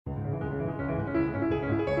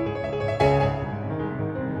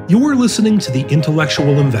You're listening to The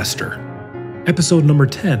Intellectual Investor, episode number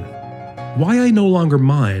 10, Why I No Longer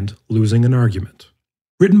Mind Losing an Argument,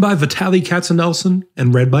 written by Vitaliy Katzenelson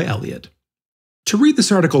and read by Elliot. To read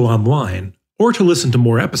this article online, or to listen to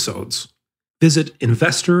more episodes, visit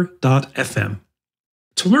investor.fm.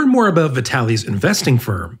 To learn more about Vitaliy's investing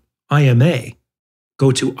firm, IMA,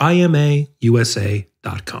 go to imausa.com.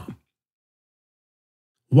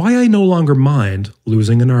 Why I No Longer Mind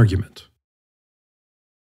Losing an Argument.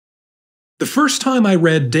 The first time I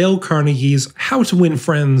read Dale Carnegie's How to Win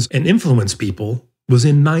Friends and Influence People was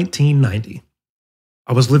in 1990.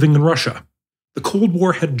 I was living in Russia. The Cold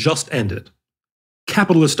War had just ended.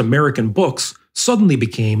 Capitalist American books suddenly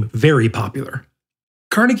became very popular.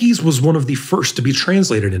 Carnegie's was one of the first to be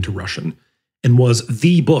translated into Russian and was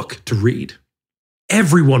the book to read.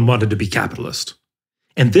 Everyone wanted to be capitalist,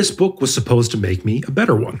 and this book was supposed to make me a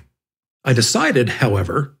better one. I decided,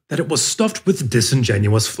 however, that it was stuffed with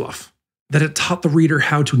disingenuous fluff, that it taught the reader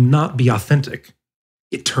how to not be authentic.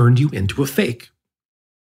 It turned you into a fake.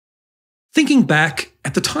 Thinking back,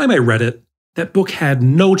 at the time I read it, that book had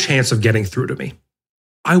no chance of getting through to me.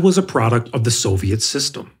 I was a product of the Soviet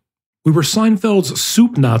system. We were Seinfeld's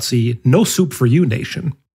soup Nazi, no soup for you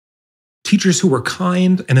nation. Teachers who were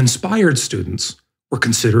kind and inspired students were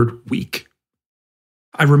considered weak.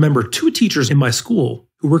 I remember 2 teachers in my school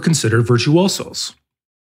who were considered virtuosos.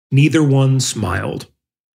 Neither one smiled.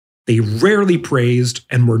 They rarely praised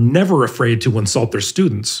and were never afraid to insult their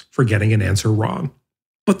students for getting an answer wrong.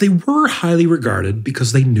 But they were highly regarded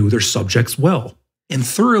because they knew their subjects well and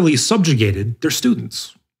thoroughly subjugated their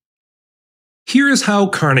students. Here is how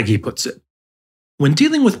Carnegie puts it. When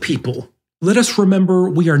dealing with people, let us remember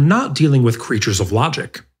we are not dealing with creatures of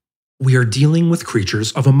logic. We are dealing with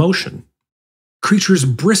creatures of emotion. Creatures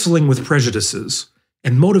bristling with prejudices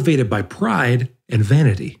and motivated by pride and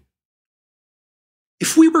vanity.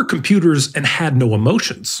 If we were computers and had no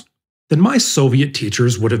emotions, then my Soviet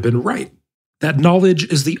teachers would have been right, that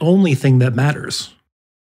knowledge is the only thing that matters.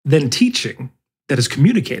 Then teaching, that is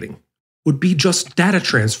communicating, would be just data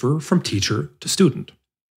transfer from teacher to student.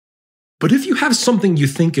 But if you have something you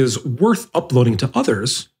think is worth uploading to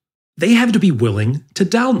others, they have to be willing to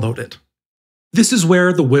download it. This is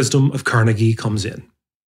where the wisdom of Carnegie comes in.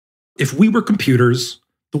 If we were computers,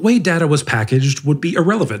 the way data was packaged would be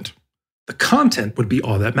irrelevant. The content would be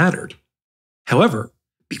all that mattered. However,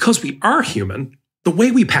 because we are human, the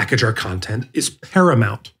way we package our content is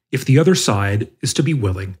paramount if the other side is to be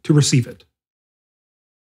willing to receive it.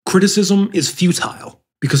 Criticism is futile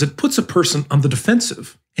because it puts a person on the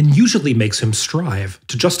defensive and usually makes him strive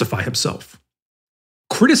to justify himself.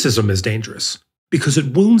 Criticism is dangerous because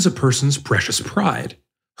it wounds a person's precious pride,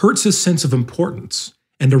 hurts his sense of importance,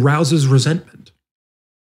 and arouses resentment.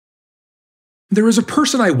 There is a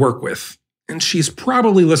person I work with, and she's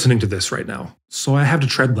probably listening to this right now, so I have to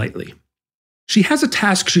tread lightly. She has a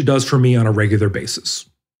task she does for me on a regular basis.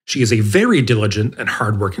 She is a very diligent and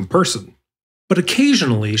hardworking person, but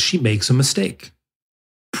occasionally she makes a mistake.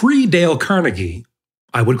 Pre-Dale Carnegie,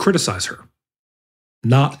 I would criticize her.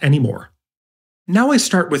 Not anymore. Now I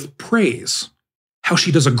start with praise, how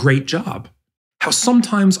she does a great job, how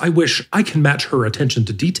sometimes I wish I can match her attention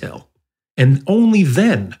to detail. And only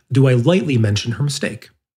then do I lightly mention her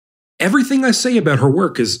mistake. Everything I say about her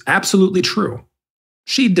work is absolutely true.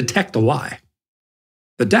 She'd detect a lie.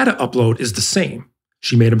 The data upload is the same.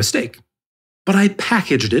 She made a mistake. But I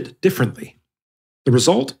packaged it differently. The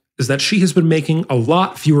result is that she has been making a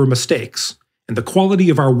lot fewer mistakes, and the quality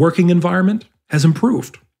of our working environment has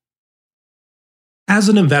improved. As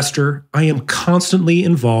an investor, I am constantly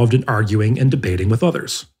involved in arguing and debating with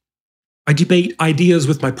others. I debate ideas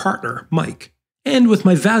with my partner, Mike, and with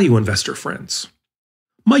my value investor friends.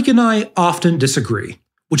 Mike and I often disagree,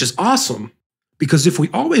 which is awesome, because if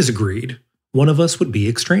we always agreed, one of us would be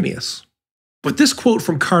extraneous. But this quote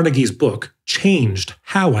from Carnegie's book changed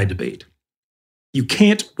how I debate. You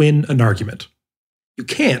can't win an argument. You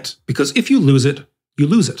can't, because if you lose it, you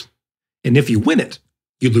lose it. And if you win it,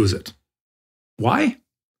 you lose it. Why?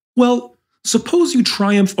 Well, suppose you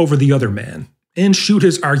triumph over the other man and shoot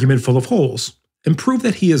his argument full of holes, and prove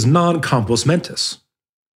that he is non-compos mentis.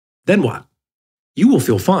 Then what? You will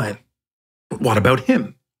feel fine. But what about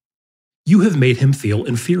him? You have made him feel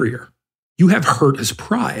inferior. You have hurt his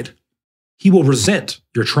pride. He will resent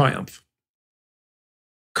your triumph.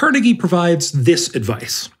 Carnegie provides this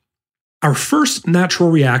advice. Our first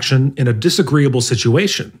natural reaction in a disagreeable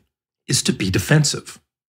situation is to be defensive.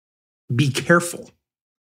 Be careful.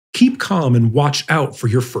 Keep calm and watch out for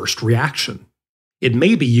your first reaction. It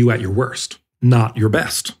may be you at your worst, not your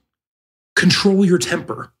best. Control your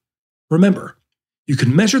temper. Remember, you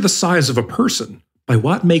can measure the size of a person by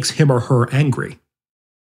what makes him or her angry.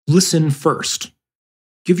 Listen first.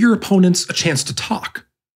 Give your opponents a chance to talk.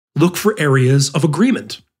 Look for areas of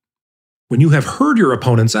agreement. When you have heard your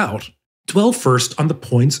opponents out, dwell first on the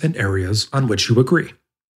points and areas on which you agree.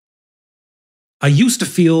 I used to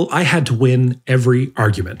feel I had to win every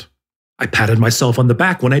argument. I patted myself on the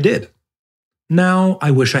back when I did. Now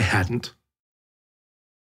I wish I hadn't.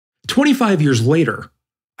 25 years later,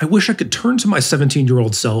 I wish I could turn to my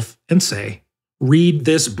 17-year-old self and say, read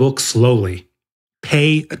this book slowly.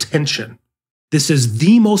 Pay attention. This is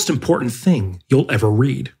the most important thing you'll ever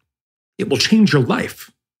read. It will change your life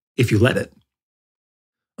if you let it.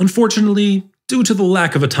 Unfortunately, due to the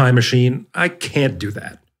lack of a time machine, I can't do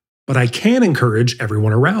that. But I can encourage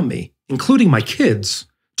everyone around me, including my kids,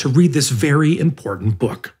 to read this very important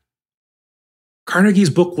book. Carnegie's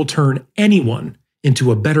book will turn anyone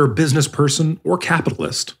into a better business person or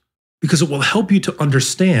capitalist because it will help you to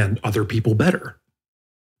understand other people better.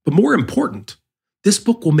 But more important, this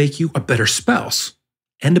book will make you a better spouse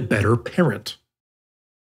and a better parent.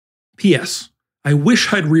 P.S. I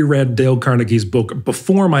wish I'd reread Dale Carnegie's book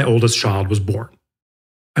before my oldest child was born.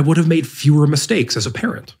 I would have made fewer mistakes as a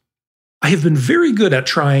parent. I have been very good at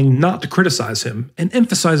trying not to criticize him and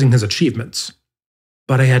emphasizing his achievements,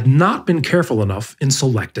 but I had not been careful enough in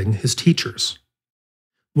selecting his teachers.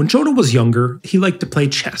 When Jonah was younger, he liked to play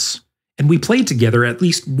chess, and we played together at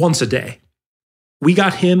least once a day. We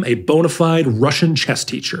got him a bona fide Russian chess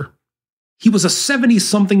teacher. He was a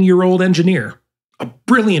 70-something-year-old engineer, a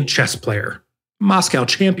brilliant chess player, Moscow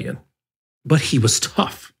champion. But he was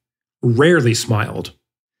tough, rarely smiled,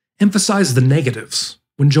 emphasized the negatives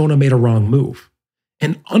when Jonah made a wrong move,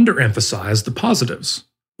 and underemphasized the positives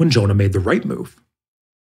when Jonah made the right move.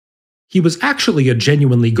 He was actually a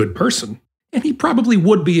genuinely good person, and he probably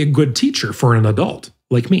would be a good teacher for an adult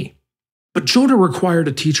like me. But Jonah required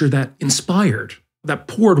a teacher that inspired, that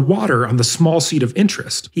poured water on the small seed of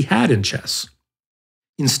interest he had in chess.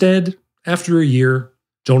 Instead, after a year,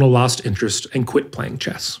 Jonah lost interest and quit playing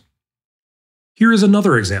chess. Here is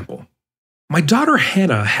another example. My daughter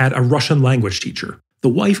Hannah had a Russian language teacher, the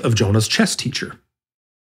wife of Jonah's chess teacher.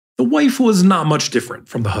 The wife was not much different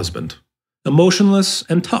from the husband, emotionless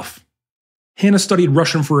and tough. Hannah studied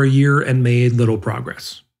Russian for a year and made little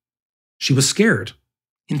progress. She was scared,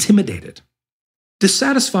 intimidated.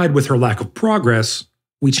 Dissatisfied with her lack of progress,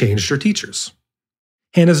 we changed her teachers.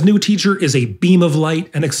 Hannah's new teacher is a beam of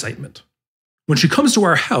light and excitement. When she comes to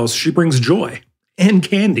our house, she brings joy and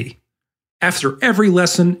candy. After every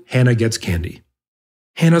lesson, Hannah gets candy.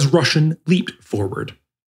 Hannah's Russian leaped forward.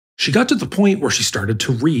 She got to the point where she started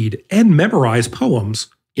to read and memorize poems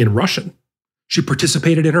in Russian. She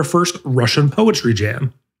participated in her first Russian poetry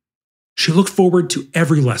jam. She looked forward to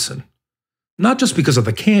every lesson, not just because of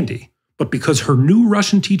the candy, but because her new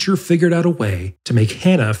Russian teacher figured out a way to make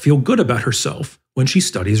Hannah feel good about herself when she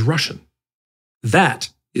studies Russian. That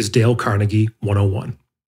is Dale Carnegie 101.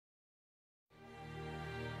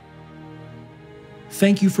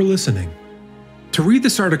 Thank you for listening. To read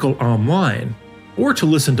this article online, or to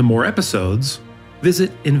listen to more episodes, visit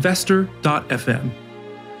investor.fm.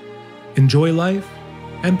 Enjoy life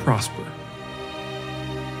and prosper.